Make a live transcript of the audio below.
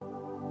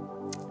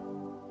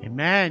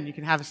Amen. You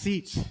can have a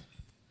seat.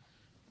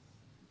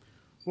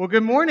 Well,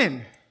 good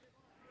morning.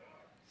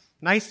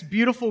 Nice,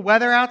 beautiful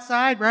weather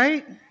outside,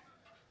 right? At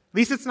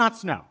least it's not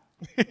snow.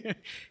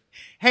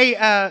 Hey,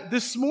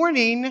 this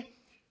morning,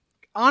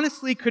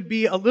 honestly, could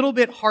be a little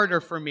bit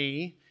harder for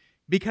me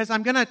because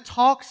I'm going to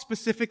talk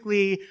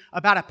specifically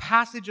about a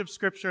passage of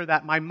Scripture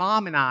that my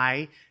mom and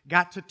I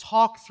got to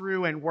talk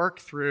through and work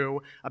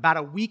through about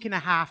a week and a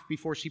half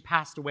before she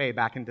passed away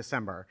back in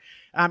December.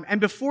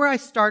 And before I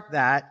start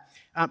that,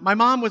 my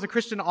mom was a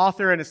Christian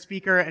author and a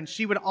speaker, and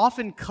she would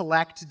often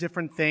collect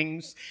different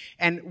things.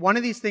 And one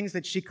of these things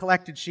that she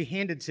collected, she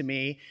handed to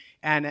me,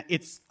 and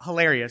it's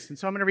hilarious. And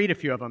so I'm going to read a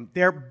few of them.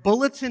 They're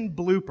bulletin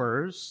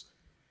bloopers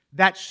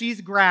that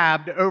she's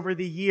grabbed over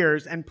the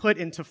years and put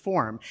into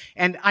form.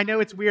 And I know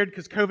it's weird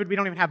because COVID, we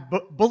don't even have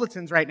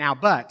bulletins right now,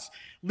 but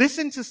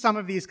listen to some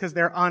of these because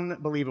they're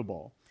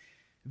unbelievable.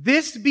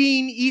 This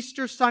being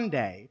Easter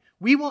Sunday,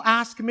 we will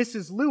ask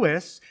Mrs.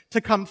 Lewis to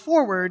come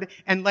forward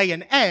and lay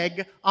an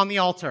egg on the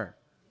altar.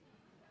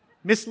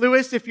 Miss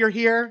Lewis, if you're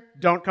here,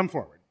 don't come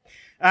forward.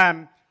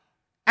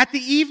 At the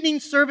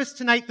evening service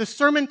tonight, the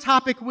sermon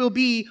topic will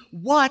be,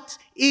 what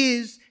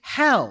is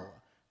hell?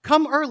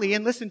 Come early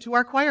and listen to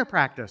our choir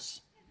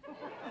practice.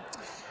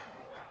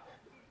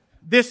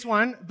 This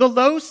one, the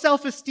low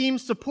self-esteem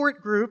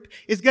support group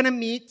is going to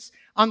meet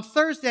on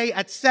Thursday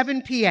at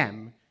 7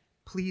 p.m.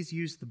 Please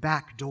use the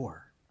back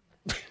door.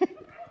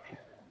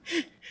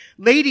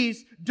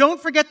 Ladies, don't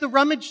forget the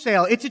rummage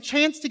sale. It's a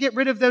chance to get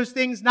rid of those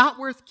things not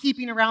worth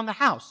keeping around the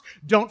house.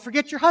 Don't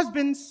forget your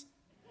husbands.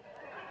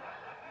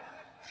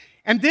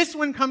 And this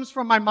one comes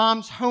from my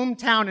mom's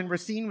hometown in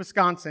Racine,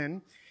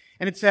 Wisconsin.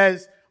 And it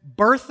says,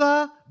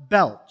 Bertha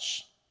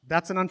Belch.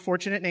 That's an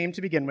unfortunate name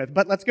to begin with,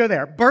 but let's go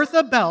there.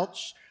 Bertha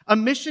Belch, a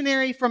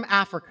missionary from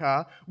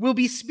Africa, will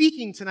be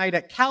speaking tonight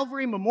at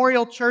Calvary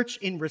Memorial Church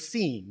in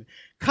Racine.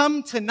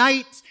 Come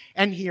tonight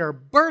and hear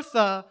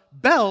Bertha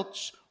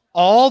Belch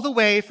all the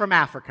way from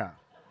Africa.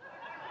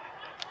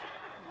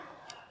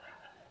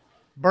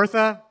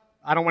 Bertha,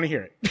 I don't want to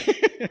hear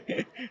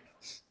it.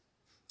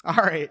 All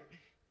right.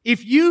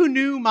 If you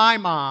knew my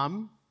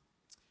mom,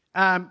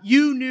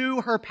 you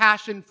knew her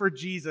passion for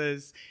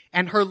Jesus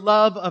and her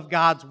love of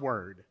God's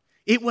Word.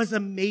 It was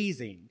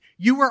amazing.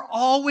 You were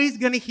always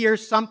going to hear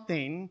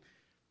something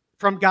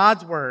from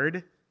God's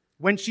Word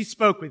when she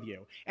spoke with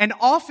you. And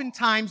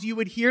oftentimes you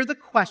would hear the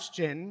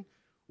question,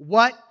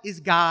 what is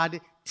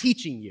God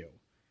teaching you?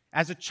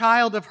 As a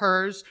child of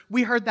hers,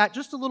 we heard that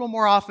just a little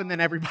more often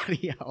than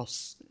everybody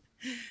else.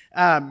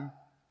 The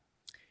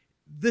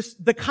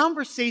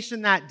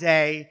conversation that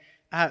day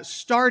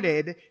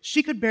started,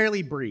 she could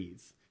barely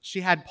breathe. She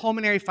had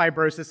pulmonary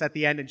fibrosis at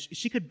the end, and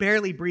she could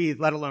barely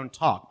breathe, let alone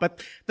talk.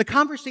 But the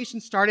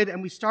conversation started,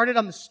 and we started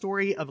on the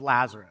story of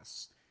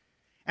Lazarus.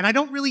 And I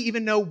don't really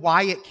even know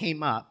why it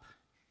came up.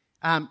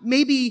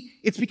 Maybe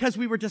it's because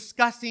we were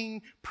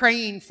discussing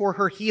praying for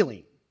her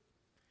healing.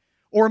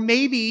 Or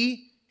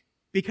maybe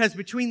because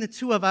between the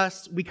two of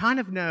us, we kind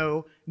of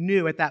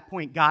knew at that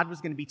point God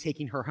was going to be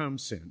taking her home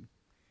soon.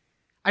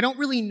 I don't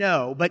really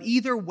know, but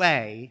either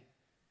way,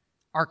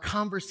 our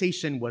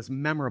conversation was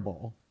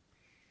memorable.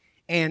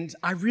 And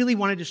I really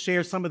wanted to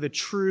share some of the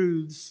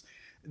truths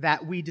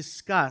that we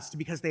discussed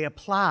because they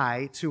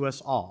apply to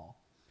us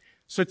all.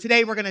 So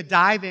today we're going to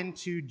dive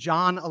into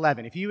John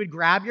 11. If you would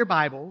grab your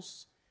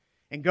Bibles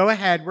and go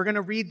ahead, we're going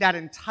to read that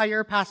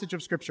entire passage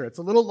of Scripture. It's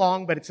a little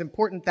long, but it's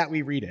important that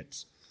we read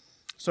it.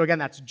 So again,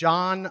 that's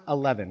John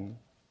 11.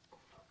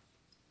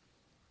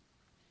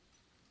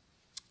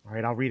 All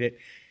right, I'll read it.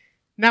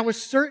 Now a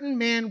certain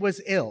man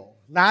was ill,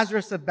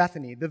 Lazarus of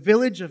Bethany, the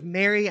village of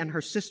Mary and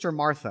her sister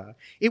Martha.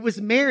 It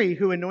was Mary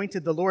who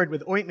anointed the Lord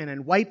with ointment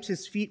and wiped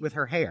his feet with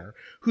her hair,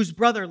 whose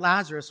brother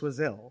Lazarus was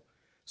ill.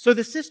 So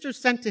the sisters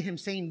sent to him,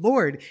 saying,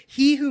 Lord,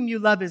 he whom you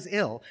love is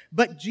ill.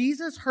 But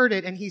Jesus heard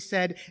it, and he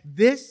said,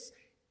 this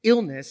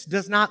illness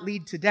does not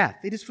lead to death.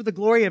 It is for the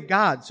glory of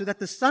God, so that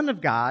the Son of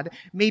God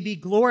may be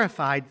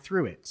glorified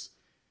through it.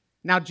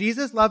 Now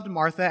Jesus loved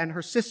Martha and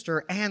her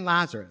sister and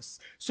Lazarus.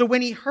 So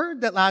when he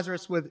heard that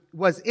Lazarus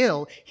was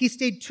ill, he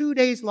stayed 2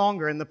 days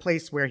longer in the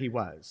place where he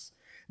was.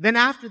 Then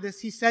after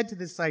this, he said to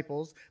the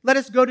disciples, let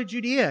us go to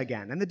Judea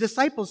again. And the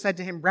disciples said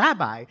to him,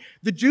 Rabbi,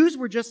 the Jews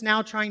were just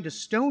now trying to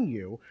stone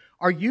you.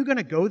 Are you going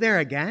to go there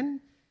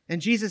again?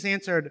 And Jesus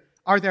answered,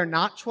 are there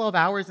not 12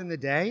 hours in the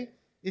day?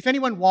 If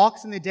anyone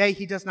walks in the day,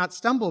 he does not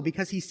stumble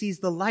because he sees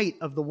the light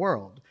of the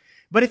world.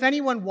 But if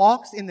anyone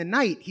walks in the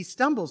night, he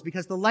stumbles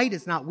because the light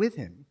is not with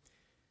him.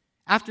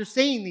 After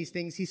saying these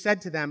things, he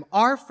said to them,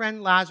 our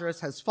friend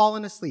Lazarus has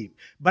fallen asleep,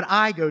 but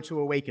I go to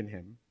awaken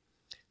him.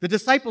 The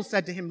disciples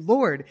said to him,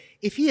 Lord,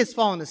 if he has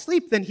fallen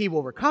asleep, then he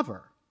will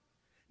recover.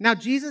 Now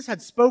Jesus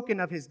had spoken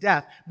of his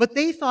death, but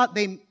they thought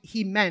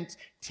he meant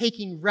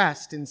taking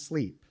rest in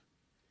sleep.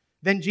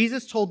 Then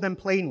Jesus told them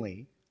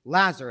plainly,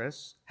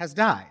 Lazarus has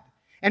died.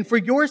 And for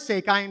your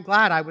sake, I am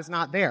glad I was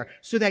not there,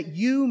 so that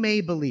you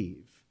may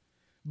believe.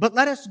 But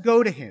let us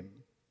go to him.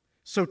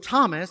 So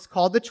Thomas,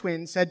 called the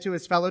twin, said to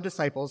his fellow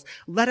disciples,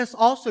 let us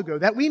also go,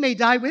 that we may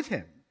die with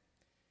him.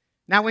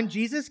 Now, when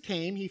Jesus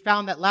came, he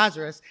found that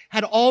Lazarus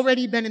had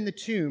already been in the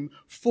tomb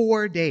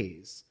 4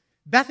 days.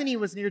 Bethany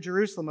was near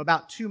Jerusalem,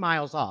 about 2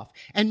 miles off,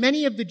 and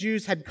many of the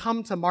Jews had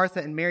come to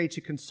Martha and Mary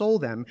to console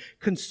them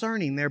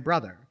concerning their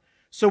brother.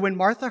 So when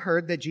Martha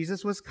heard that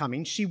Jesus was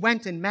coming, she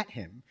went and met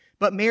him,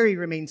 but Mary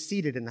remained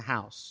seated in the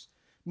house.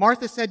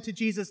 Martha said to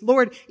Jesus,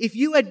 "Lord, if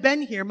you had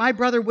been here, my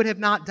brother would have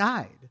not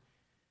died.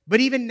 But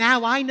even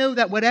now I know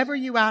that whatever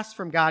you ask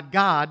from God,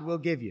 God will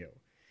give you."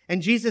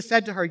 And Jesus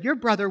said to her, "Your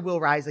brother will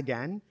rise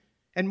again."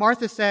 And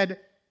Martha said,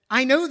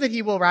 "I know that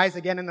he will rise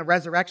again in the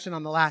resurrection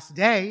on the last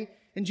day."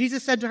 And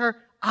Jesus said to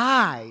her,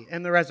 "I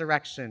am the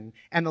resurrection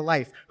and the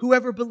life.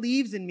 Whoever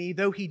believes in me,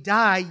 though he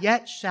die,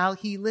 yet shall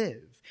he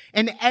live.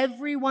 And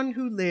everyone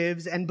who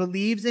lives and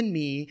believes in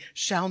me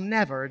shall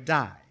never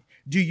die.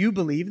 Do you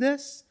believe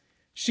this?"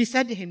 She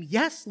said to him,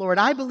 "Yes, Lord,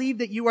 I believe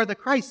that you are the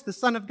Christ, the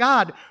Son of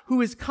God,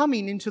 who is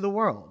coming into the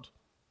world."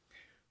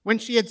 When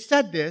she had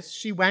said this,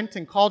 she went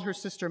and called her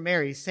sister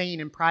Mary, saying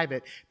in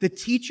private, "The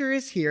teacher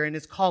is here and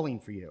is calling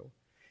for you."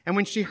 And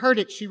when she heard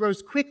it, she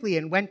rose quickly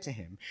and went to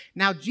him.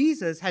 Now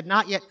Jesus had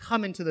not yet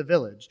come into the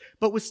village,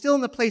 but was still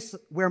in the place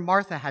where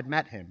Martha had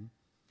met him.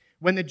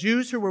 When the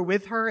Jews who were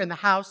with her in the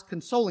house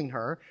consoling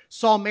her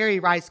saw Mary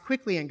rise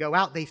quickly and go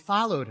out, they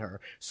followed her,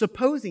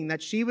 supposing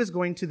that she was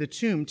going to the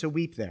tomb to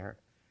weep there.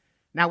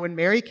 Now when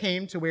Mary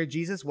came to where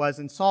Jesus was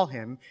and saw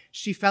him,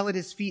 she fell at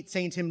his feet,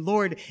 saying to him,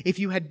 "Lord, if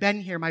you had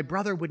been here, my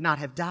brother would not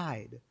have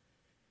died."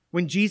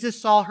 When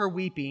Jesus saw her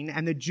weeping,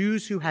 and the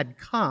Jews who had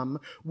come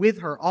with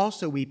her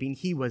also weeping,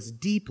 he was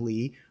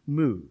deeply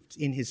moved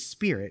in his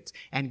spirit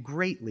and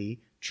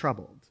greatly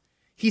troubled.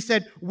 He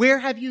said, "Where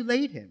have you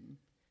laid him?"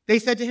 They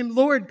said to him,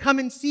 "Lord, come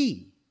and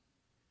see."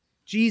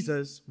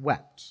 Jesus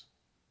wept.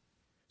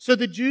 So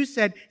the Jews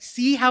said,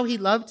 "See how he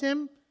loved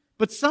him?"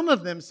 But some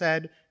of them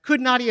said,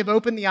 "Could not he have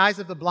opened the eyes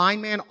of the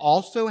blind man,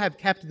 also have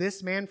kept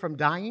this man from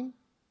dying?"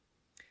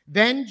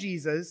 Then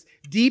Jesus,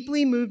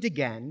 deeply moved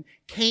again,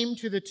 came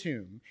to the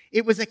tomb.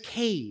 It was a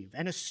cave,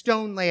 and a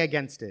stone lay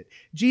against it.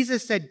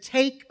 Jesus said,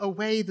 "Take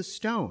away the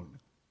stone."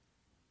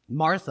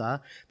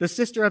 Martha, the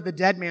sister of the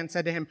dead man,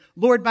 said to him,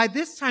 "Lord, by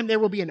this time there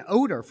will be an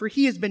odor, for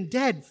he has been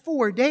dead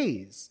 4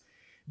 days."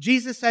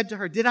 Jesus said to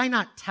her, "Did I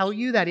not tell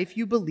you that if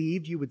you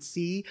believed, you would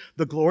see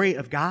the glory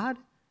of God?"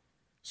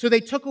 So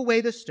they took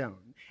away the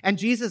stone, and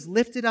Jesus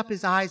lifted up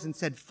his eyes and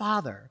said,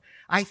 "Father,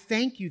 I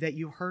thank you that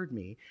you heard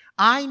me.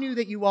 I knew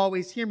that you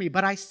always hear me,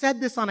 but I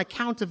said this on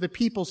account of the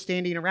people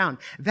standing around,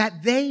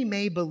 that they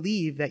may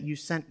believe that you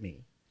sent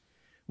me."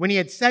 When he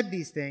had said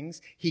these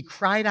things, he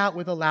cried out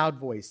with a loud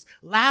voice,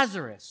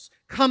 "Lazarus,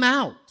 come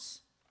out!"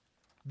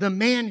 The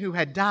man who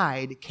had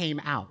died came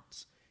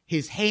out,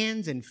 his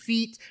hands and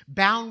feet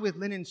bound with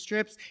linen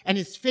strips, and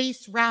his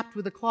face wrapped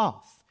with a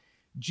cloth.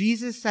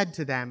 Jesus said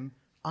to them,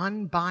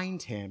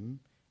 "Unbind him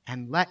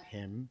and let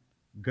him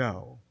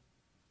go."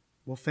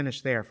 We'll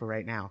finish there for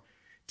right now.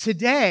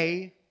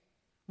 Today,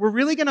 we're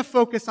really going to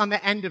focus on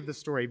the end of the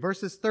story,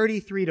 verses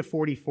 33 to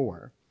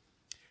 44.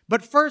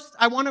 But first,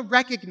 I want to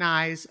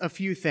recognize a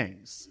few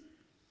things.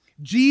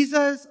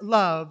 Jesus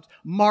loved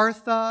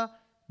Martha,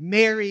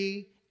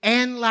 Mary,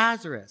 and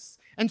Lazarus.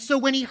 And so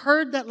when he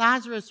heard that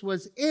Lazarus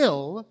was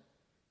ill,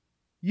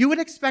 you would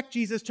expect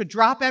Jesus to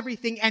drop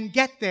everything and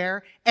get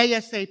there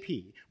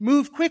ASAP.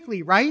 Move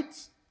quickly,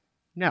 right?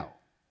 No.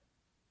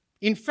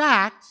 In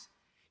fact,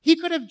 he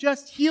could have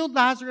just healed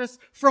Lazarus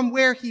from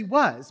where he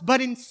was,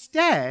 but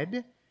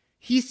instead,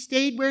 he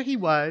stayed where he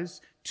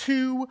was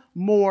 2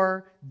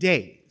 more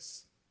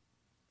days.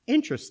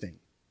 Interesting.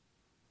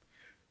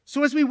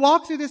 So as we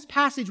walk through this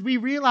passage, we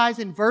realize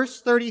in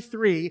verse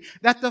 33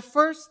 that the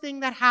first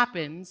thing that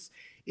happens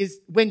is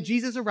when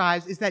Jesus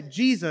arrives is that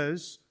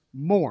Jesus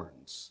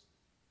mourns.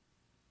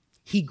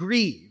 He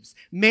grieves.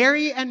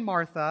 Mary and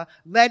Martha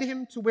led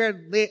him to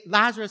where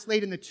Lazarus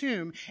laid in the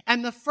tomb,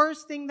 and the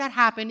first thing that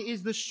happened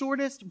is the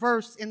shortest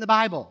verse in the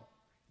Bible.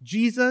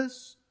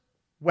 Jesus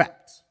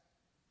wept.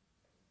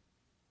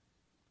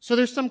 So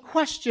there's some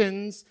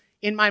questions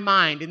in my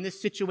mind in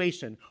this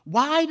situation.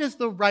 Why does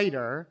the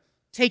writer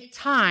take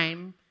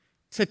time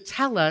to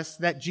tell us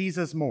that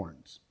Jesus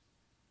mourned?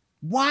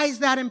 Why is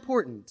that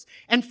important?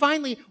 And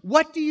finally,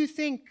 what do you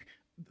think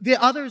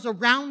the others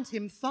around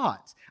him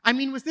thought? I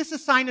mean, was this a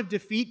sign of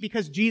defeat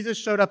because Jesus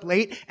showed up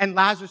late and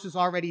Lazarus is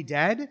already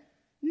dead?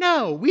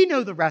 No, we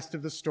know the rest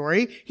of the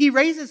story. He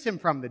raises him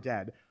from the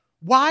dead.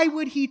 Why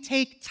would he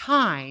take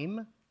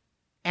time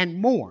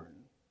and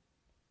mourn?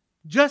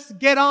 Just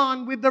get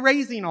on with the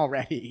raising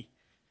already.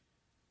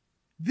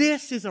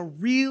 This is a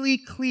really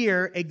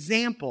clear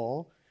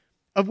example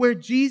of where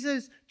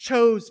Jesus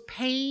chose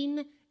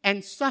pain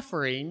and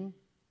suffering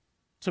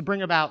to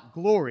bring about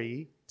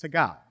glory to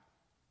God.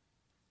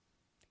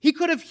 He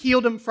could have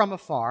healed him from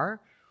afar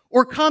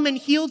or come and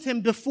healed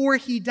him before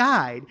he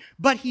died,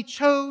 but he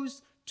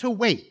chose to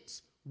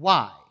wait.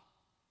 Why?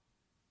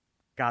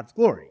 God's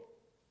glory.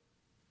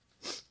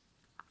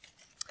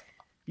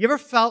 You ever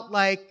felt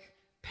like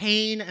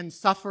pain and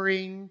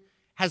suffering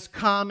has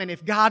come, and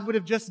if God would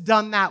have just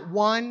done that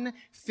one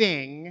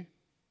thing,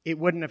 it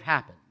wouldn't have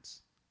happened?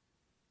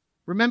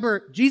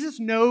 Remember, Jesus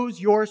knows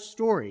your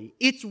story.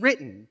 It's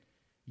written.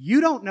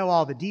 You don't know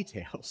all the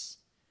details.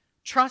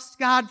 Trust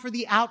God for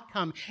the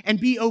outcome and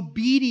be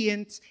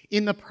obedient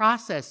in the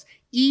process,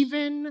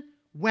 even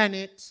when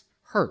it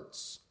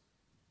hurts.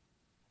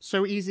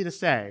 So easy to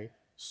say,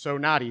 so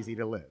not easy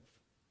to live.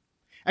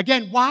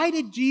 Again, why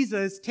did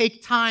Jesus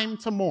take time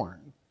to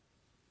mourn?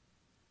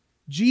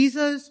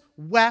 Jesus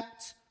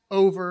wept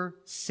over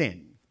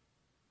sin.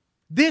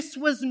 This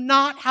was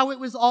not how it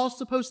was all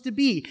supposed to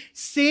be.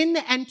 Sin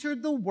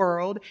entered the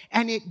world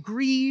and it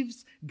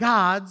grieves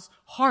God's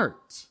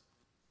heart.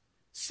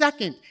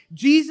 Second,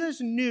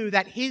 Jesus knew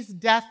that his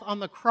death on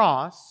the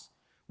cross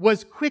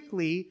was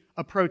quickly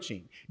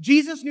approaching.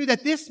 Jesus knew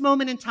that this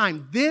moment in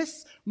time,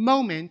 this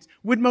moment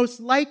would most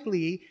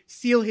likely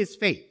seal his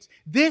fate.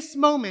 This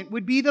moment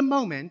would be the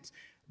moment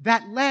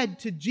that led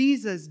to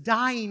Jesus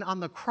dying on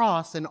the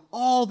cross and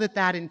all that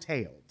that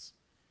entailed.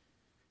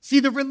 See,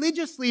 the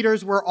religious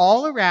leaders were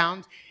all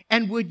around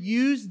and would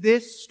use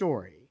this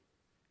story,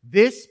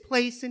 this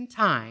place and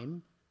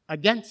time,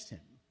 against him.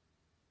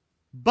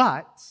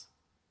 But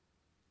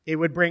it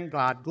would bring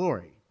God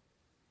glory.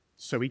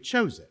 So he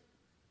chose it.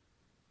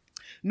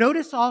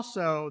 Notice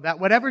also that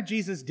whatever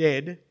Jesus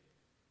did,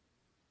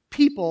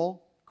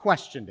 people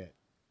questioned it.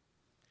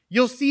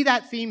 You'll see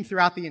that theme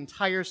throughout the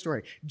entire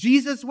story.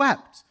 Jesus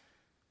wept.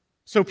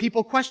 So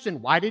people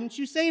questioned, why didn't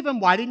you save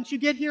him? Why didn't you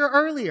get here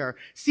earlier?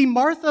 See,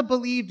 Martha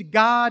believed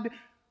God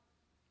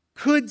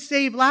could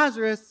save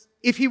Lazarus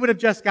if he would have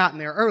just gotten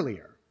there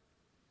earlier.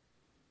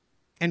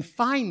 And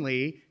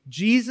finally,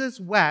 Jesus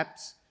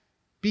wept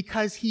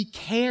because he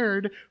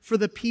cared for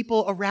the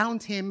people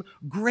around him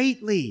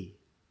greatly.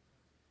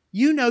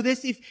 You know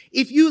this.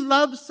 If you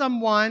love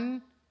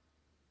someone,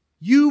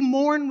 you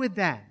mourn with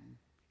them.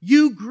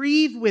 You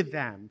grieve with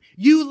them.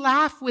 You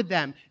laugh with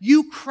them.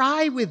 You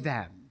cry with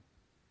them.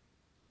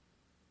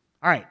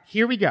 All right,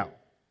 here we go.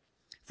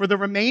 For the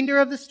remainder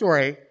of the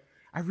story,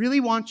 I really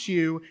want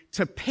you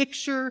to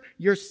picture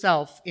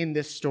yourself in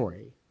this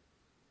story.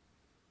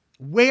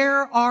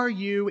 Where are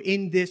you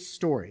in this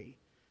story?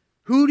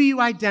 Who do you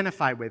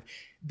identify with?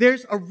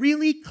 There's a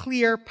really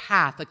clear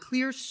path, a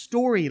clear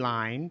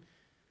storyline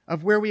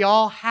of where we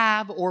all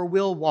have or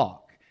will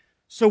walk.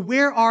 So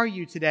where are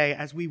you today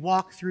as we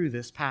walk through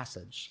this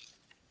passage?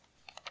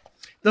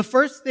 The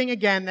first thing,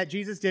 again, that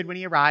Jesus did when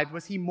he arrived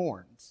was he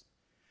mourned.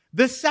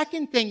 The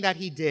second thing that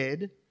he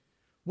did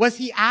was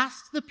he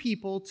asked the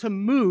people to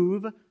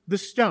move the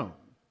stone.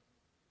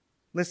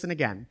 Listen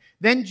again.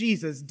 Then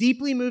Jesus,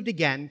 deeply moved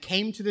again,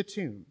 came to the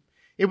tomb.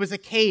 It was a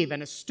cave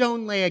and a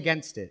stone lay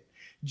against it.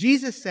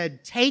 Jesus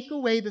said, "Take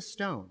away the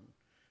stone."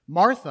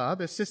 Martha,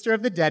 the sister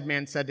of the dead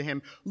man, said to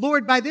him,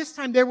 "Lord, by this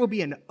time there will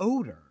be an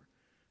odor,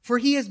 for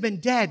he has been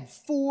dead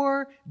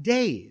 4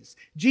 days."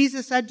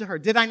 Jesus said to her,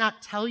 "Did I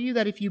not tell you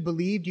that if you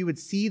believed, you would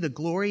see the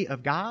glory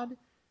of God?"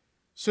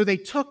 So they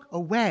took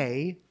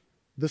away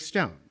the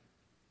stone.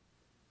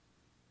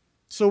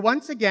 So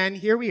once again,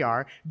 here we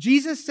are.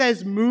 Jesus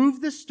says, "Move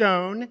the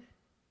stone,"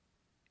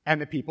 and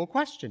the people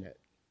question it.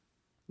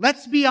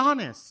 Let's be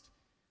honest.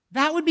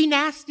 That would be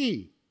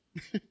nasty.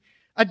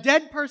 A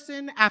dead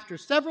person after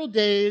several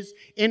days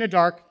in a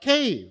dark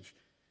cave.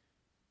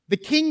 The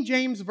King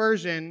James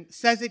Version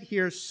says it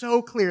here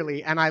so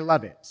clearly, and I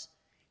love it.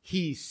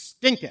 He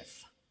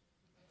stinketh.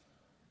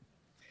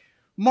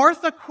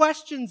 Martha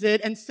questions it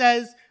and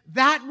says,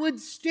 that would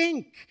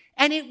stink,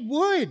 and it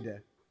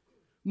would.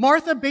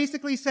 Martha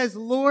basically says,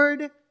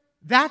 "Lord,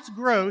 that's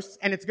gross,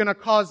 and it's going to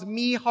cause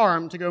me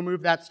harm to go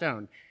move that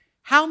stone."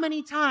 How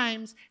many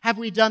times have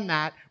we done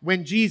that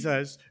when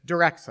Jesus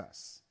directs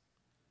us?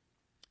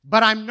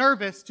 But I'm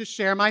nervous to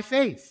share my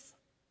faith.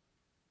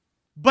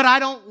 But I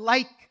don't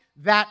like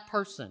that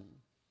person.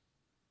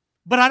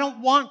 But I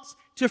don't want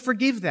to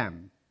forgive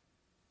them.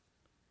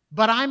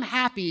 But I'm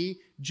happy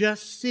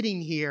just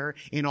sitting here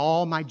in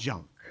all my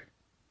junk.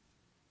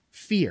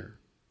 Fear.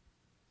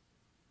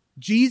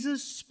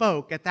 Jesus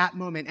spoke at that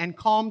moment and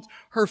calmed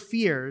her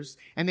fears,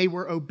 and they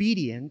were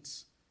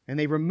obedient, and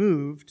they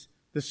removed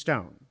the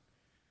stone.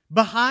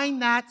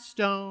 Behind that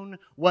stone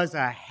was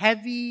a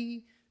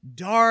heavy,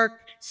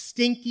 dark,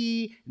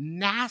 stinky,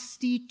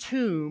 nasty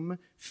tomb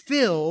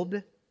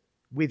filled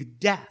with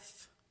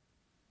death.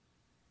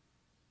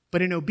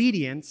 But in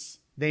obedience,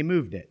 they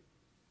moved it.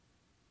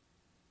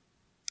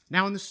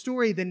 Now in the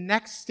story, the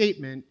next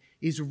statement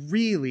is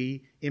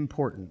really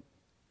important.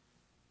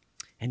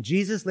 And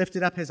Jesus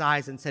lifted up his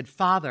eyes and said,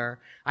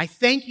 "Father, I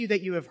thank you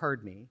that you have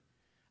heard me.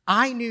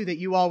 I knew that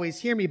you always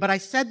hear me, but I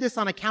said this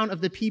on account of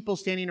the people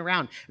standing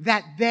around,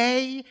 that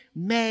they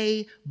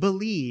may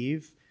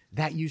believe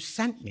that you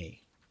sent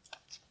me."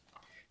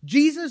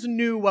 Jesus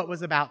knew what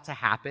was about to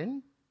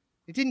happen.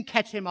 It didn't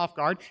catch him off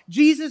guard.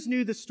 Jesus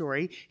knew the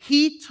story.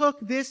 He took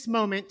this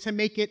moment to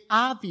make it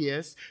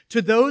obvious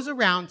to those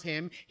around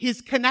him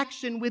his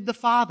connection with the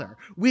Father,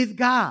 with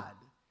God.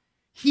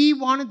 He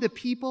wanted the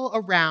people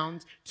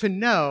around to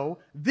know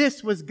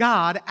this was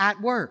God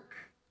at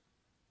work.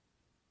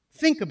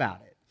 Think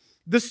about it.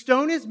 The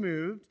stone is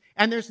moved,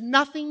 and there's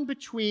nothing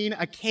between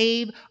a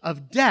cave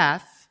of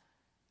death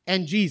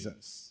and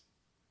Jesus.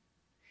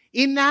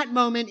 In that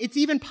moment, it's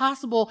even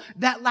possible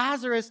that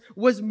Lazarus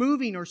was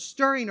moving or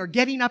stirring or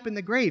getting up in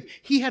the grave.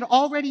 He had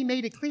already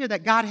made it clear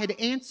that God had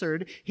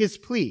answered his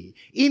plea.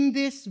 In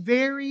this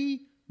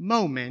very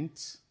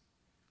moment,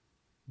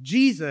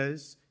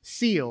 Jesus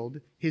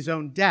sealed his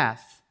own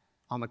death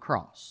on the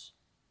cross.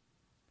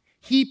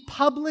 He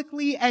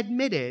publicly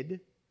admitted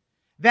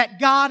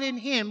that God and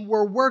him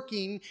were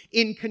working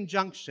in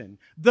conjunction.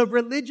 The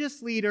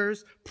religious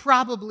leaders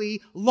probably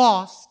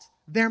lost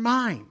their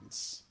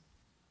minds.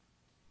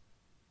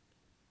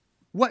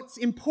 What's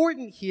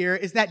important here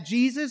is that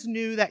Jesus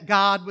knew that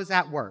God was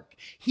at work.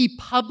 He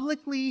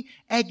publicly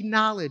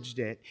acknowledged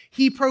it.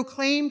 He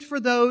proclaimed for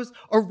those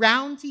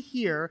around to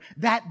hear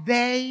that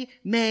they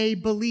may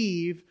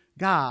believe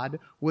God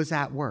was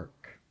at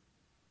work.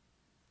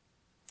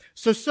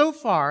 So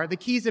far, the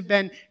keys have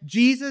been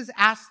Jesus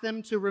asked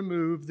them to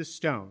remove the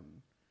stone.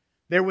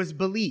 There was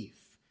belief.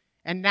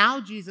 And now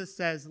Jesus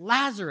says,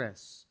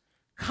 Lazarus,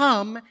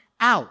 come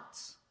out.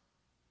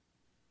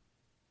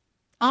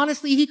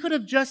 Honestly, he could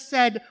have just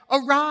said,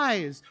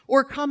 arise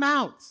or come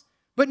out.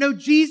 But no,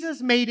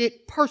 Jesus made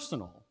it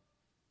personal.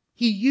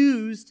 He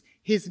used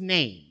his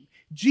name.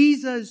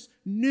 Jesus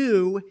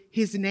knew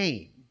his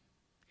name.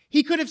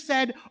 He could have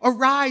said,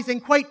 arise,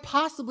 and quite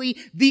possibly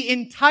the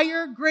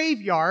entire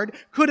graveyard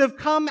could have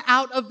come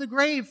out of the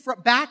grave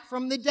back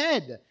from the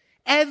dead.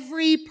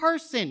 Every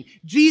person.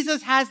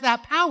 Jesus has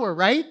that power,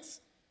 right?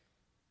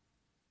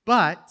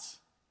 But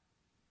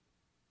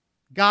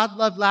God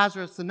loved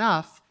Lazarus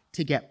enough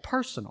to get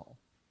personal.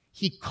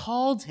 He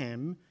called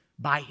him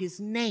by his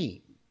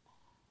name.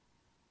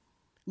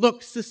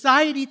 Look,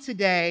 society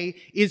today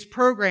is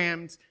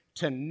programmed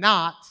to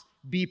not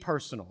be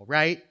personal,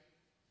 right?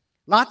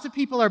 Lots of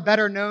people are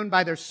better known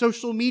by their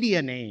social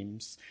media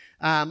names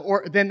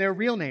or than their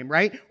real name,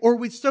 right? Or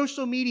with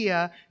social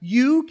media,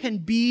 you can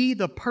be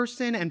the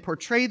person and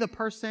portray the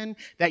person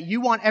that you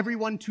want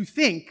everyone to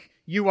think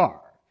you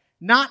are.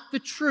 Not the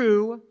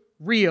true,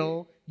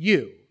 real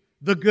you.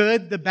 The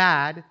good, the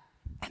bad,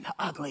 and the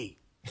ugly.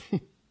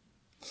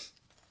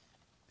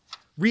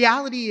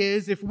 Reality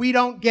is, if we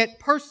don't get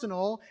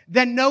personal,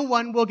 then no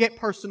one will get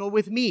personal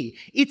with me.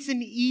 It's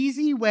an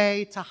easy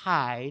way to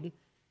hide,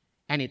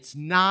 and it's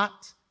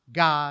not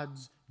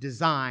God's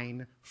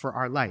design for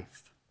our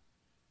life.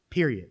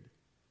 Period.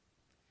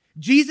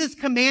 Jesus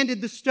commanded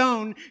the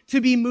stone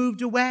to be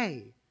moved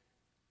away.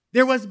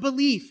 There was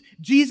belief.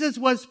 Jesus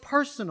was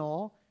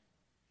personal,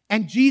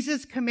 and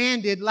Jesus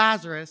commanded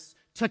Lazarus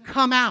to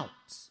come out.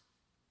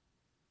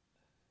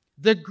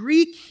 The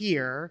Greek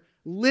here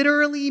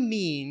literally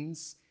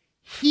means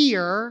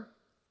hear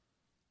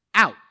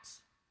out.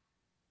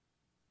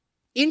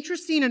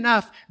 Interesting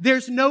enough,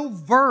 there's no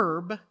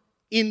verb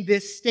in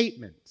this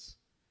statement.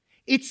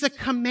 It's a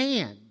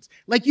command,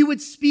 like you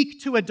would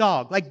speak to a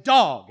dog, like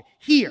dog,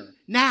 here,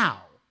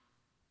 now.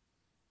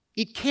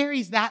 It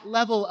carries that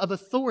level of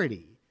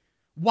authority.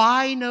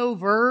 Why no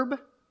verb?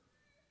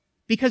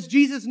 Because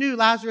Jesus knew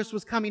Lazarus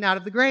was coming out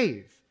of the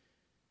grave.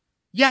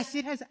 Yes,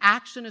 it has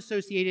action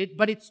associated,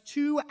 but it's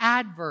two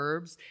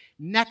adverbs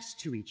next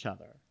to each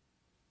other.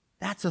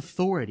 That's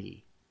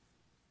authority.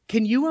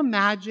 Can you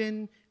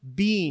imagine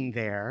being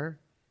there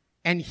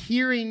and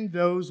hearing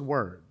those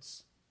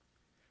words?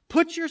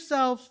 Put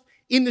yourself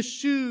in the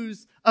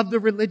shoes of the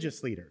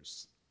religious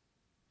leaders.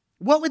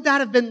 What would that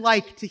have been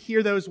like to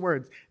hear those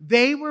words?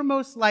 They were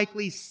most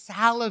likely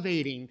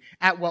salivating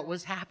at what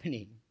was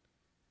happening.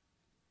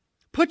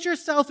 Put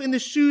yourself in the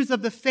shoes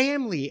of the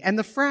family and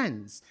the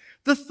friends.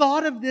 The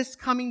thought of this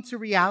coming to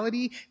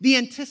reality, the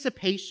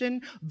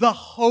anticipation, the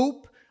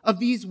hope of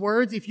these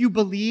words, if you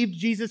believed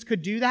Jesus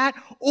could do that,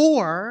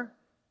 or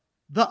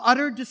the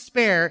utter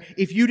despair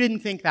if you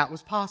didn't think that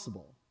was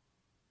possible.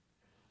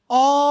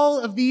 All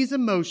of these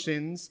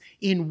emotions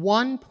in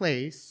one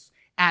place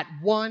at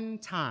one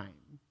time.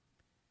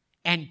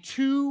 And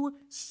two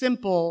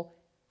simple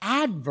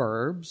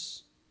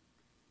adverbs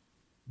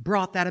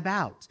brought that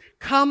about.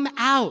 Come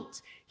out,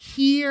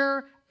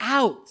 hear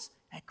out.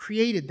 That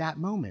created that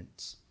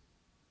moment.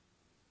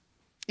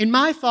 In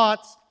my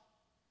thoughts,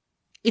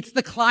 it's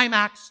the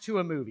climax to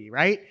a movie,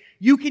 right?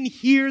 You can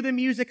hear the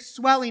music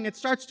swelling. It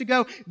starts to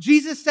go.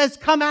 Jesus says,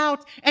 come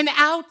out, and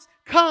out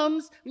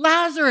comes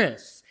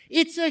Lazarus.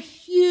 It's a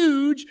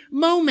huge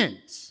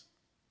moment.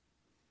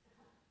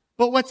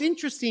 But what's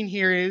interesting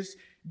here is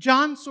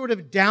John sort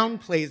of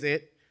downplays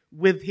it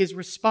with his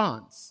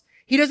response.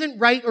 He doesn't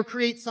write or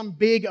create some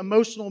big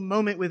emotional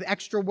moment with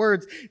extra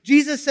words.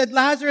 Jesus said,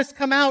 Lazarus,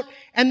 come out.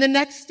 And the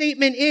next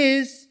statement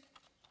is,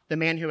 the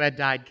man who had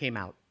died came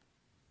out.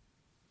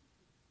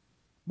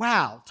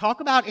 Wow,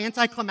 talk about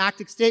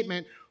anticlimactic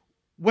statement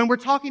when we're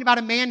talking about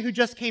a man who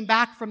just came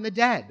back from the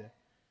dead.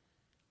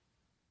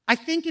 I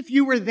think if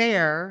you were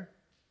there,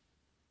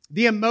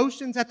 the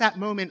emotions at that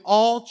moment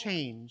all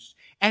changed.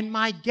 And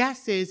my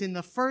guess is, in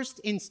the first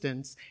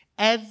instance,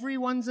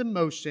 everyone's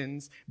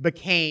emotions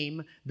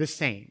became the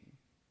same.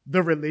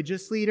 The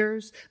religious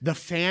leaders, the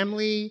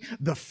family,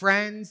 the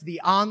friends, the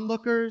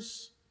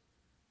onlookers.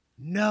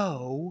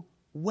 No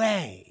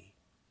way.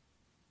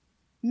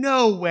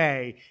 No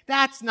way.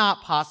 That's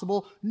not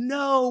possible.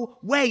 No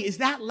way. Is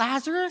that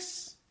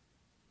Lazarus?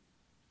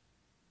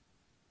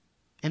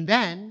 And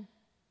then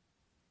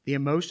the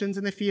emotions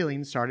and the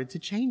feelings started to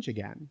change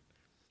again.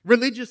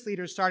 Religious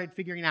leaders started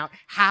figuring out,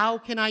 how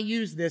can I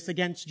use this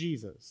against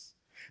Jesus?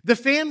 The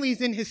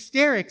family's in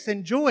hysterics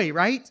and joy,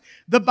 right?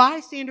 The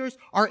bystanders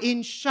are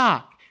in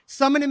shock.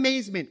 Some in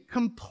amazement,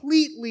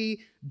 completely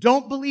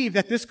don't believe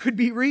that this could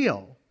be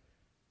real.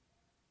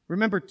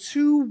 Remember,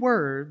 2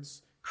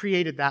 words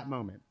created that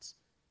moment.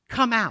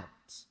 Come out.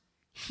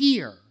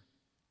 Here.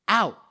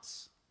 Out.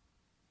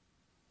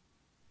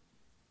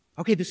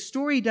 Okay, the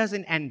story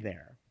doesn't end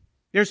there.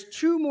 There's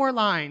 2 more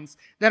lines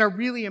that are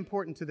really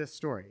important to this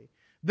story.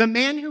 The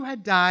man who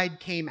had died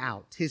came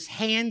out, his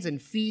hands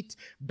and feet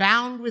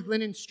bound with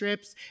linen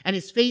strips and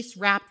his face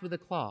wrapped with a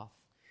cloth.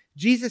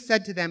 Jesus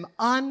said to them,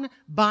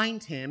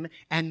 unbind him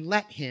and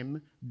let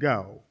him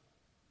go.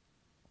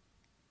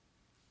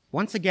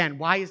 Once again,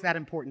 why is that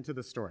important to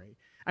the story?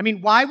 I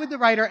mean, why would the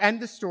writer end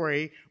the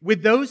story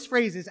with those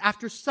phrases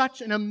after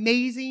such an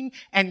amazing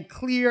and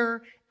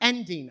clear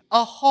ending,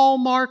 a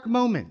hallmark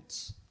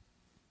moment?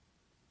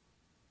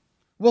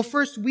 Well,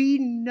 first, we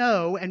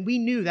know and we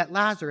knew that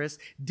Lazarus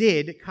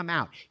did come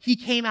out. He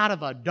came out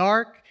of a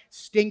dark,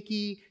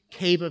 stinky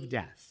cave of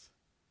death.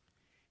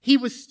 He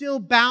was still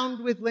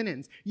bound with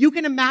linens. You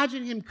can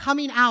imagine him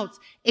coming out,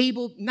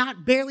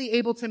 barely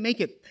able to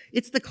make it.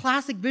 It's the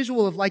classic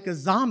visual of like a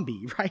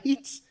zombie,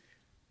 right?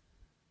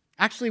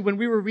 Actually, when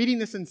we were reading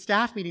this in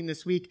staff meeting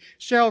this week,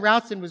 Cheryl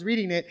Routson was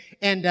reading it,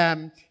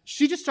 and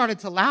she just started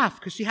to laugh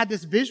because she had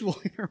this visual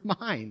in her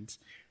mind.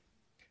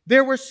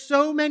 There were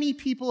so many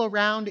people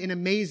around in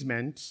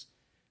amazement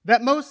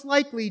that most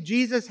likely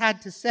Jesus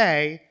had to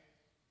say,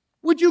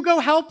 would you go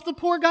help the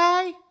poor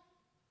guy?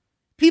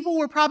 People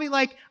were probably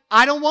like,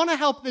 I don't want to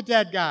help the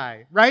dead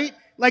guy, right?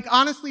 Like,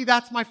 honestly,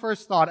 that's my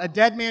first thought. A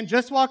dead man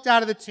just walked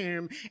out of the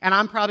tomb, and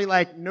I'm probably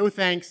like, no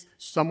thanks,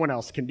 someone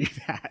else can do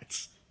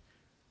that.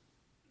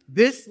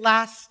 This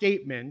last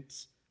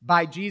statement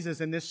by Jesus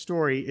in this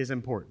story is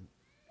important.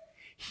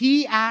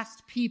 He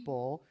asked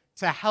people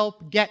to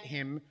help get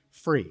him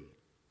free.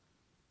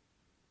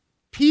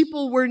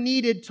 People were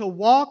needed to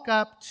walk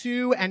up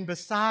to and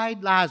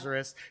beside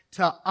Lazarus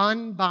to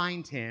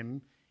unbind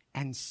him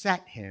and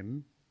set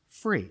him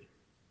free.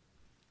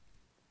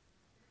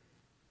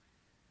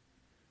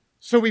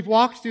 So we've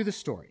walked through the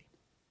story.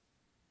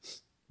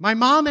 My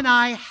mom and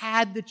I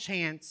had the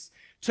chance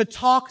to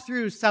talk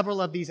through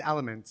several of these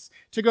elements,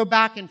 to go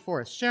back and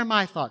forth, share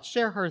my thoughts,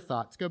 share her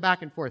thoughts, go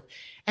back and forth.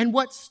 And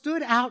what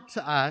stood out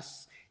to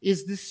us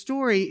is this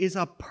story is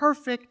a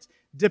perfect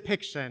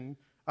depiction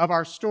of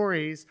our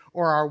stories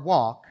or our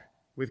walk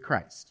with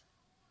Christ.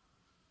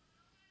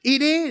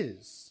 It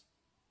is.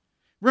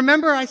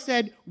 Remember I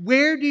said,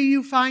 where do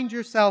you find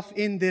yourself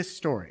in this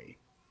story?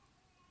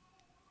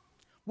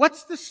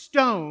 What's the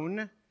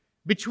stone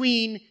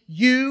between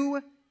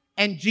you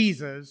and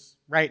Jesus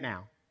right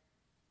now?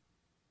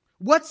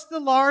 What's the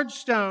large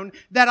stone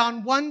that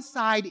on one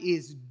side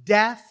is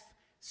death,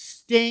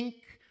 stink,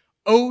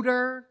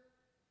 odor,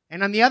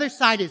 and on the other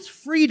side is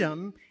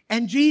freedom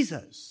and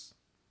Jesus?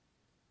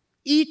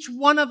 Each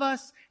one of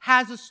us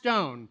has a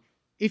stone.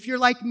 If you're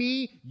like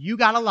me, you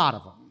got a lot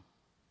of them.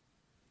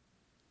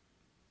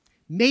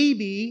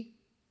 Maybe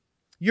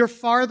you're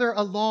farther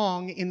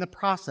along in the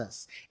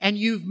process and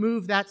you've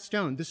moved that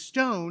stone. The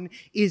stone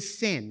is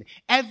sin.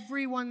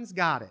 Everyone's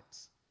got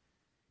it.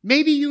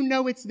 Maybe you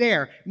know it's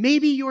there.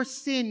 Maybe your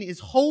sin is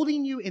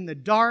holding you in the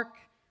dark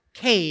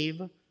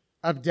cave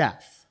of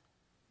death.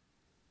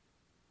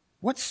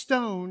 What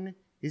stone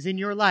is in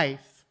your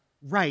life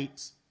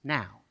right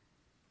now?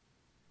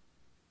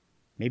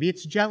 Maybe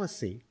it's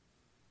jealousy.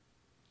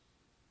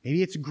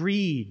 Maybe it's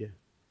greed.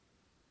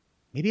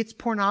 Maybe it's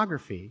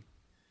pornography.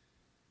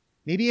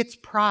 Maybe it's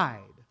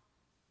pride.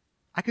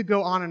 I could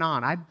go on and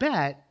on. I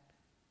bet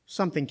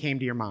something came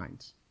to your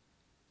mind.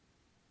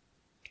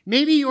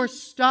 Maybe you're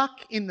stuck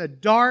in the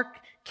dark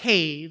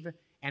cave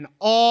and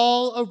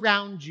all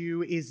around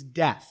you is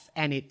death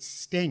and it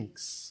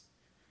stinks.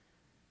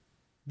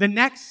 The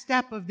next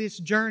step of this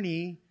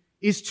journey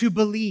is to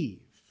believe.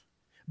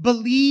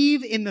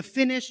 Believe in the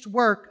finished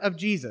work of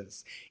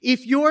Jesus.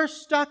 If you're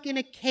stuck in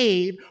a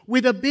cave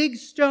with a big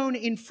stone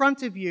in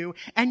front of you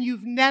and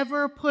you've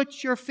never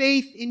put your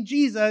faith in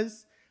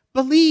Jesus,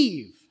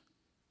 believe.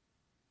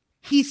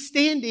 He's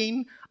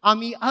standing on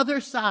the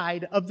other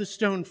side of the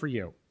stone for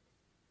you.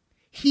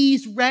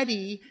 He's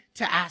ready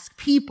to ask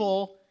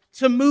people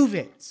to move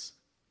it.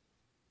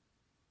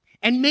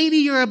 And maybe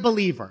you're a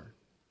believer,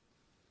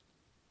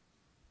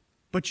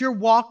 but you're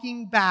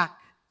walking back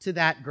to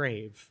that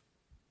grave.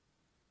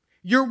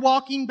 You're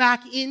walking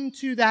back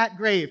into that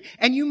grave,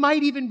 and you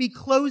might even be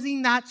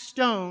closing that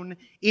stone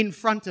in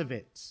front of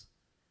it.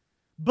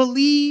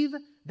 Believe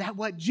that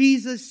what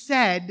Jesus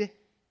said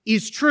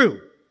is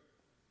true.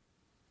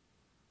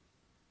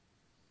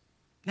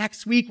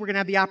 Next week, we're going to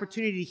have the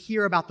opportunity to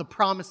hear about the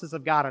promises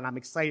of God, and I'm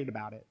excited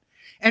about it.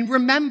 And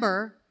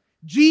remember,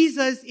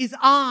 Jesus is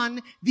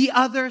on the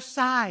other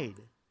side.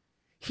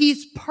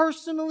 He's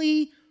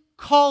personally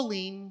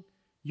calling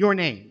your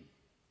name.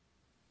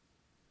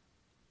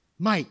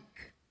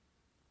 Mike,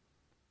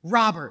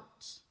 Robert,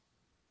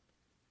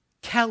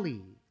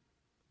 Kelly,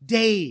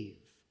 Dave,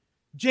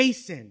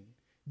 Jason,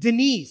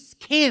 Denise,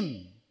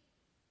 Kim.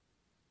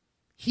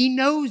 He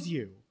knows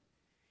you.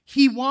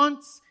 He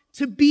wants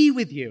to be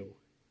with you.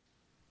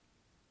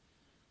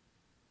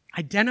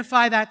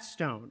 Identify that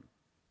stone.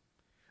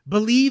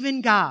 Believe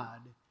in God.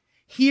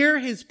 Hear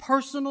his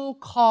personal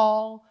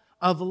call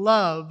of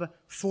love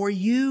for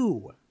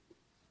you.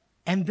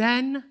 And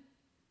then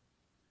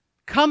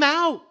come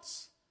out.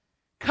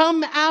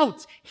 Come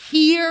out.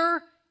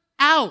 Hear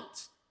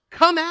out.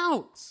 Come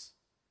out.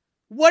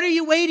 What are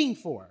you waiting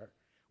for?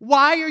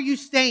 Why are you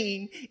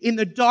staying in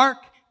the dark,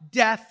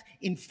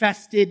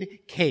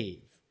 death-infested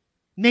cave?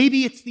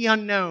 Maybe it's the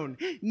unknown.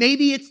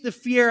 Maybe it's the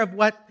fear of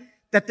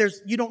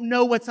you don't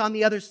know what's on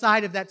the other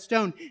side of that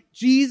stone.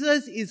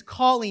 Jesus is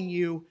calling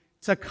you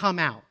to come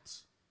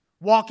out.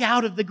 Walk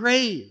out of the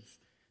grave.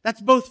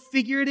 That's both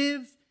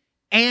figurative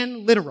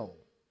and literal.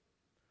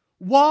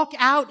 Walk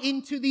out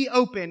into the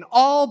open,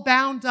 all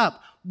bound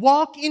up.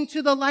 Walk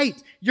into the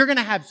light. You're going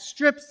to have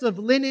strips of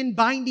linen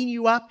binding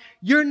you up.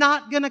 You're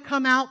not going to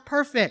come out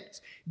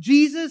perfect.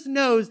 Jesus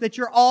knows that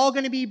you're all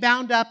going to be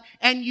bound up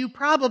and you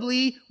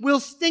probably will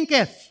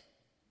stinketh.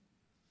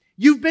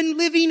 You've been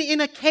living in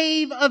a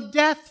cave of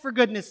death, for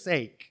goodness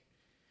sake.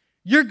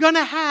 You're going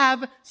to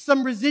have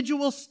some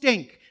residual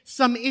stink,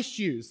 some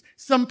issues,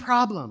 some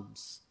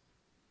problems.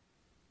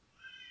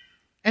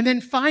 And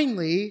then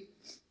finally,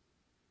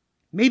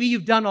 maybe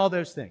you've done all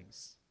those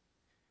things.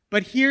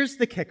 But here's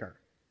the kicker.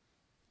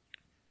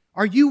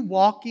 Are you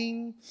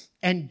walking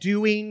and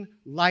doing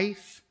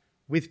life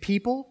with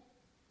people?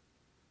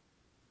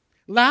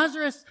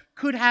 Lazarus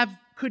could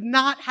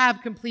not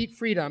have complete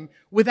freedom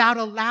without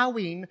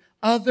allowing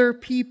other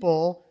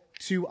people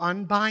to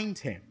unbind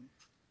him.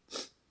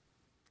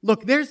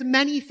 Look, there's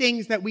many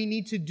things that we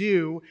need to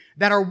do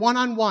that are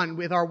one-on-one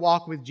with our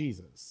walk with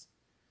Jesus.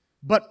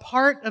 But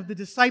part of the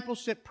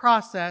discipleship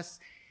process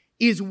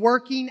is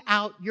working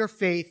out your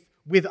faith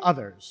with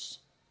others.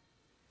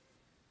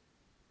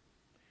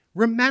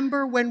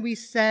 Remember when we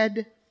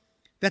said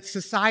that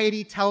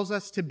society tells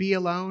us to be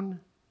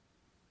alone?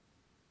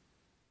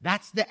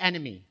 That's the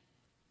enemy.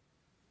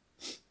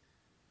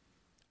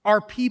 Are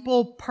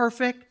people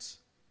perfect?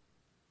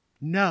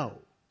 No.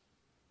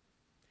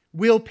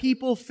 Will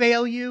people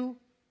fail you?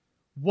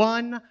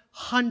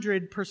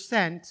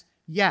 100%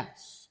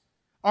 yes.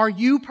 Are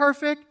you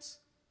perfect?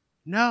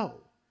 No.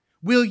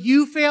 Will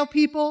you fail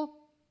people?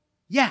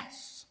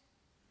 Yes.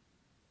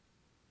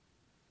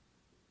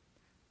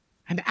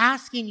 I'm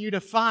asking you to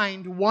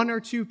find one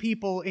or two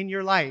people in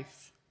your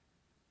life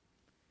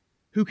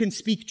who can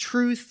speak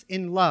truth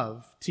in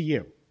love to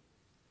you.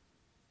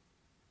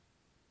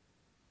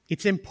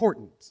 It's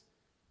important.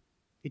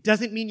 It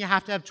doesn't mean you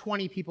have to have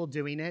 20 people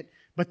doing it,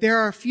 but there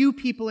are a few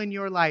people in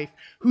your life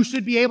who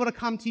should be able to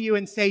come to you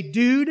and say,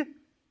 dude,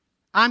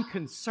 I'm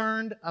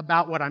concerned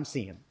about what I'm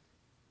seeing.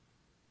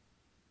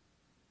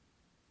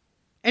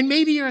 And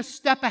maybe you're a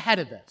step ahead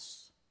of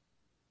this.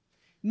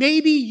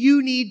 Maybe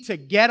you need to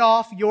get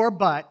off your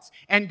butt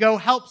and go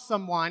help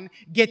someone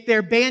get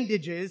their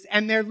bandages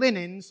and their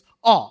linens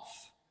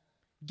off.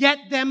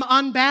 Get them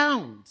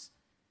unbound.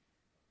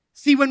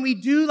 See, when we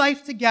do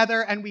life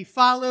together and we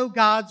follow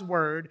God's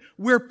word,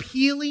 we're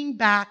peeling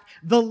back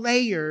the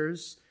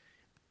layers,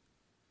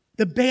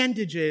 the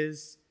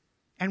bandages,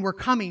 and we're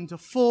coming to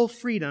full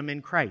freedom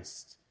in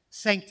Christ,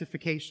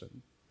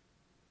 sanctification.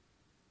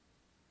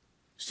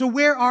 So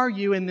where are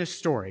you in this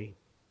story?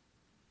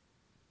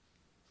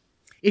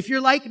 If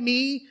you're like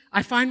me,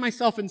 I find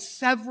myself in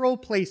several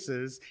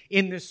places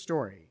in this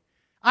story.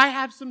 I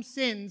have some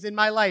sins in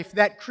my life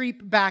that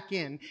creep back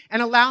in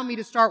and allow me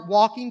to start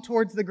walking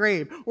towards the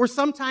grave, or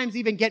sometimes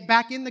even get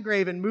back in the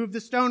grave and move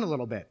the stone a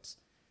little bit.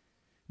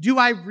 Do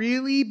I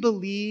really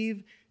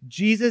believe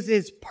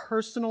Jesus'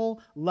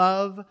 personal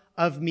love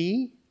of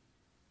me?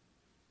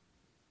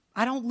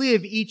 I don't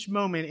live each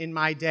moment in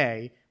my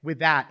day with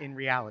that in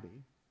reality.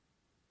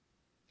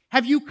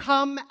 Have you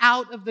come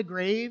out of the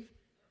grave?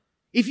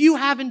 If you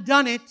haven't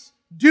done it,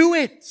 do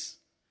it.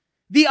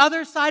 The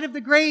other side of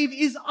the grave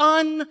is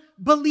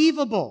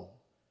unbelievable.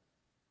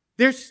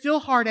 There's still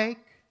heartache.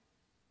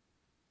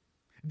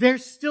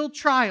 There's still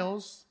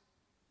trials.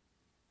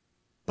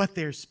 But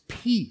there's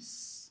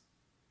peace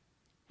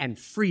and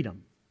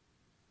freedom.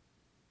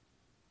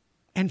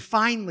 And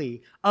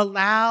finally,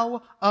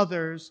 allow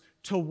others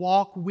to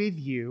walk with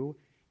you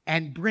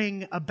and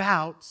bring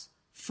about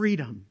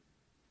freedom.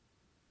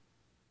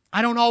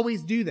 I don't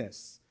always do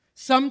this.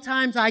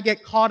 Sometimes I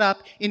get caught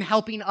up in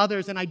helping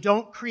others and I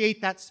don't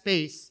create that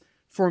space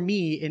for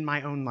me in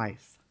my own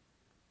life.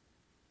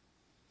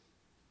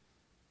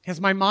 As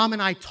my mom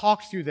and I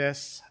talked through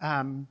this,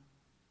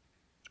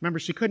 remember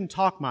she couldn't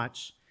talk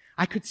much,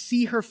 I could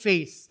see her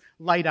face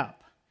light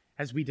up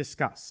as we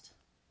discussed.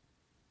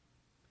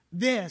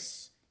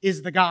 This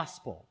is the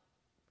gospel.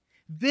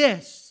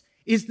 This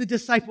is the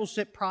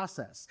discipleship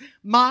process.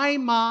 My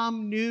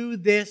mom knew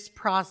this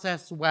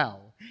process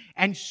well,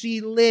 and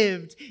she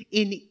lived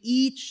in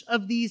each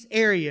of these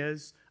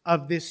areas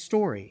of this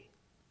story.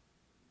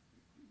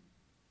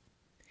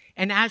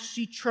 And as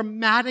she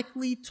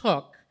traumatically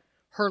took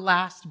her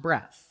last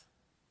breath,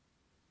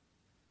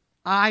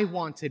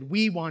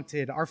 we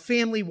wanted, our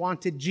family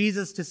wanted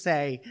Jesus to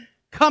say,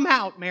 "Come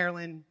out,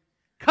 Marilyn.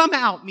 Come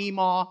out,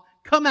 Meemaw.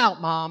 Come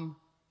out, Mom.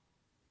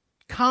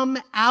 Come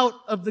out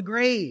of the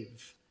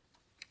grave."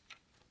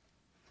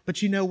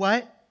 But you know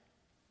what?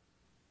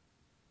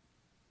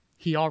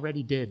 He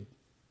already did.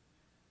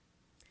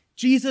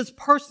 Jesus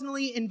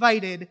personally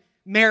invited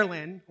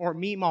Marilyn, or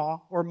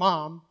Meemaw, or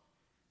Mom,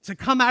 to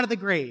come out of the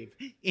grave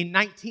in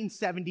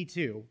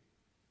 1972,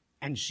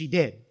 and she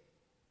did.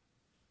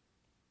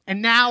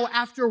 And now,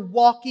 after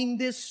walking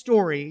this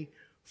story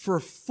for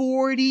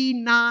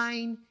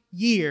 49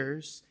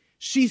 years,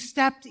 she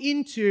stepped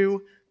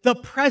into the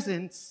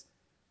presence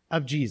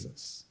of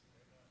Jesus.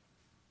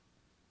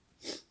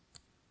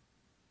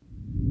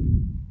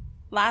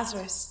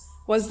 Lazarus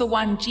was the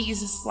one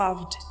Jesus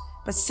loved,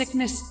 but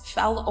sickness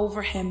fell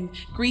over him.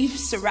 Grief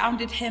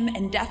surrounded him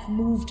and death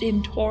moved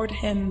in toward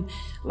him.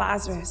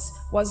 Lazarus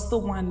was the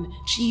one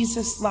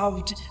Jesus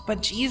loved,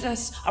 but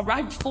Jesus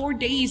arrived 4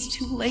 days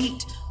too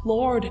late.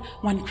 "Lord,"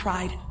 one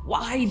cried,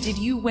 "why did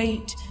you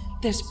wait?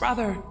 This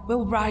brother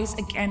will rise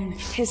again.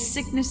 His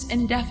sickness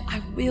and death I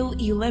will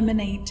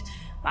eliminate."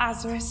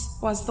 Lazarus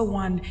was the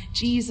one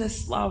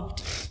Jesus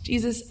loved.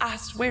 Jesus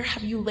asked, "Where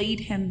have you laid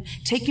him?"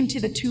 "Take him to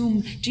the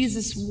tomb."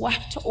 Jesus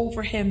wept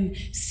over him.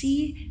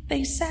 "See,"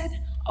 they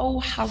said,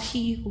 "oh, how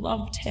he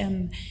loved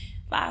him."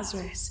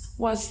 Lazarus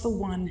was the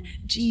one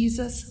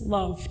Jesus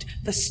loved.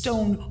 The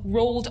stone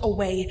rolled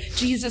away.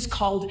 Jesus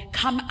called,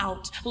 "Come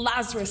out."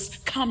 "Lazarus,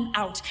 come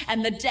out."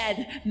 And the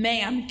dead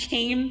man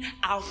came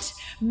out.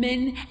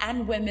 Men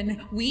and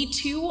women, we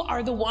too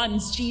are the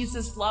ones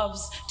Jesus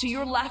loves. To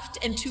your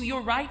left and to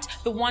your right,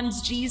 the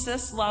ones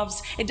Jesus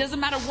loves. It doesn't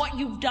matter what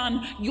you've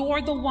done,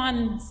 you're the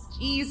ones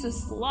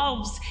Jesus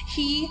loves.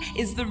 He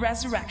is the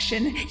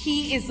resurrection.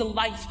 He is the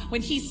life.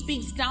 When he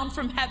speaks, down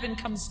from heaven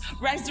comes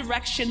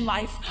resurrection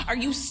life. Are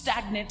you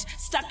stagnant,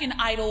 stuck in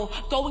idle,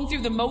 going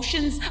through the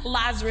motions?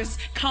 Lazarus,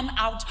 come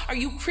out. Are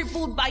you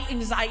crippled by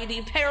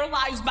anxiety,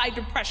 paralyzed by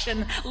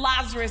depression?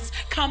 Lazarus,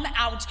 come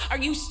out. Are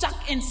you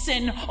stuck in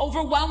sin,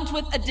 overwhelmed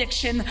with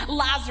addiction?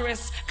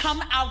 Lazarus,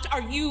 come out.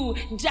 Are you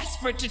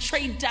desperate to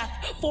trade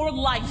death for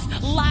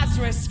life?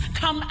 Lazarus,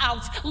 come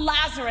out.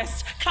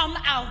 Lazarus, come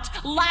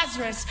out.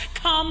 Lazarus,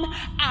 come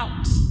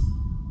out.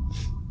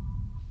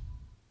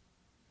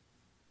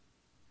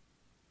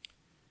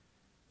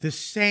 The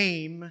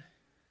same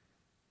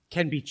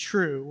can be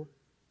true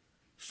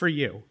for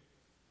you.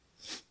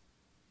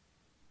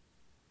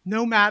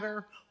 No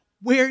matter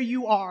where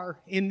you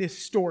are in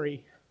this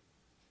story,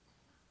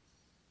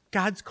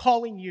 God's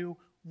calling you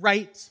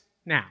right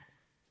now.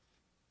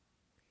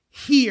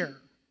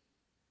 Here,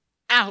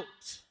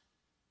 out,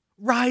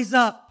 rise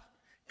up,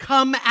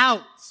 come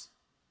out.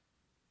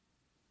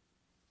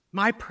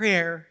 My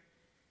prayer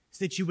is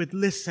that you would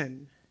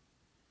listen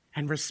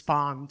and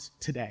respond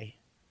today.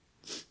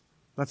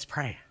 Let's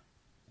pray.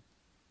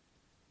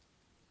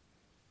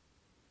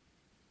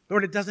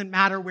 Lord, it doesn't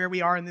matter where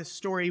we are in this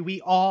story.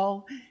 We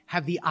all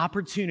have the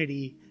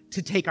opportunity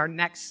to take our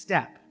next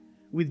step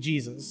with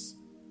Jesus.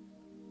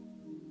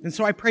 And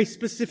so I pray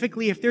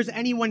specifically, if there's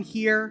anyone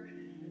here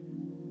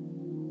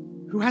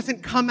who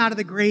hasn't come out of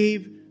the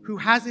grave, who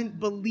hasn't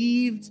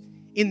believed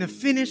in the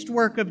finished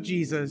work of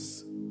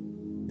Jesus,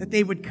 that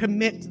they would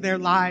commit their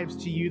lives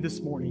to you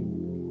this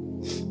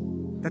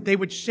morning, that they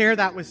would share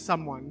that with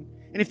someone.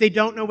 And if they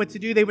don't know what to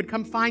do, they would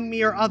come find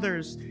me or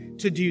others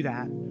to do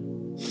that.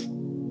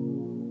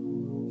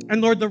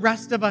 And Lord, the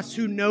rest of us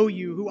who know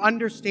you, who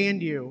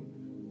understand you,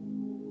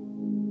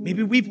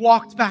 maybe we've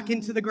walked back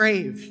into the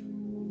grave.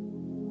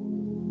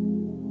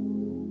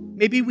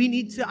 Maybe we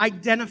need to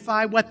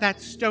identify what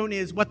that stone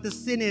is, what the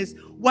sin is,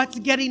 what's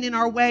getting in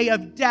our way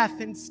of death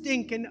and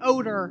stink and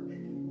odor,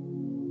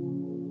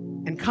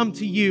 and come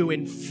to you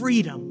in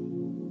freedom.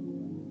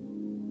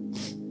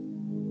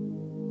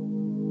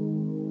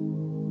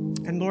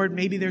 And Lord,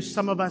 maybe there's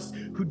some of us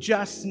who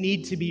just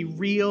need to be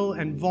real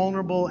and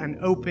vulnerable and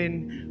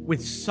open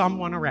with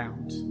someone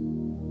around.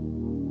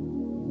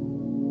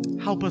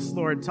 Help us,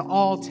 Lord, to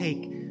all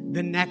take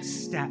the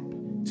next step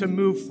to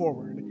move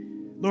forward.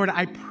 Lord,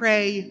 I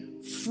pray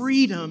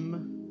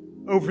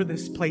freedom over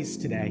this place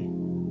today.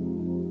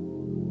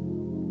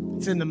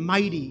 It's in the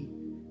mighty,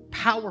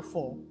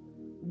 powerful,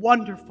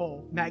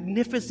 wonderful,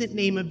 magnificent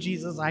name of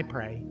Jesus I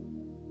pray.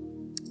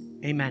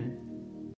 Amen.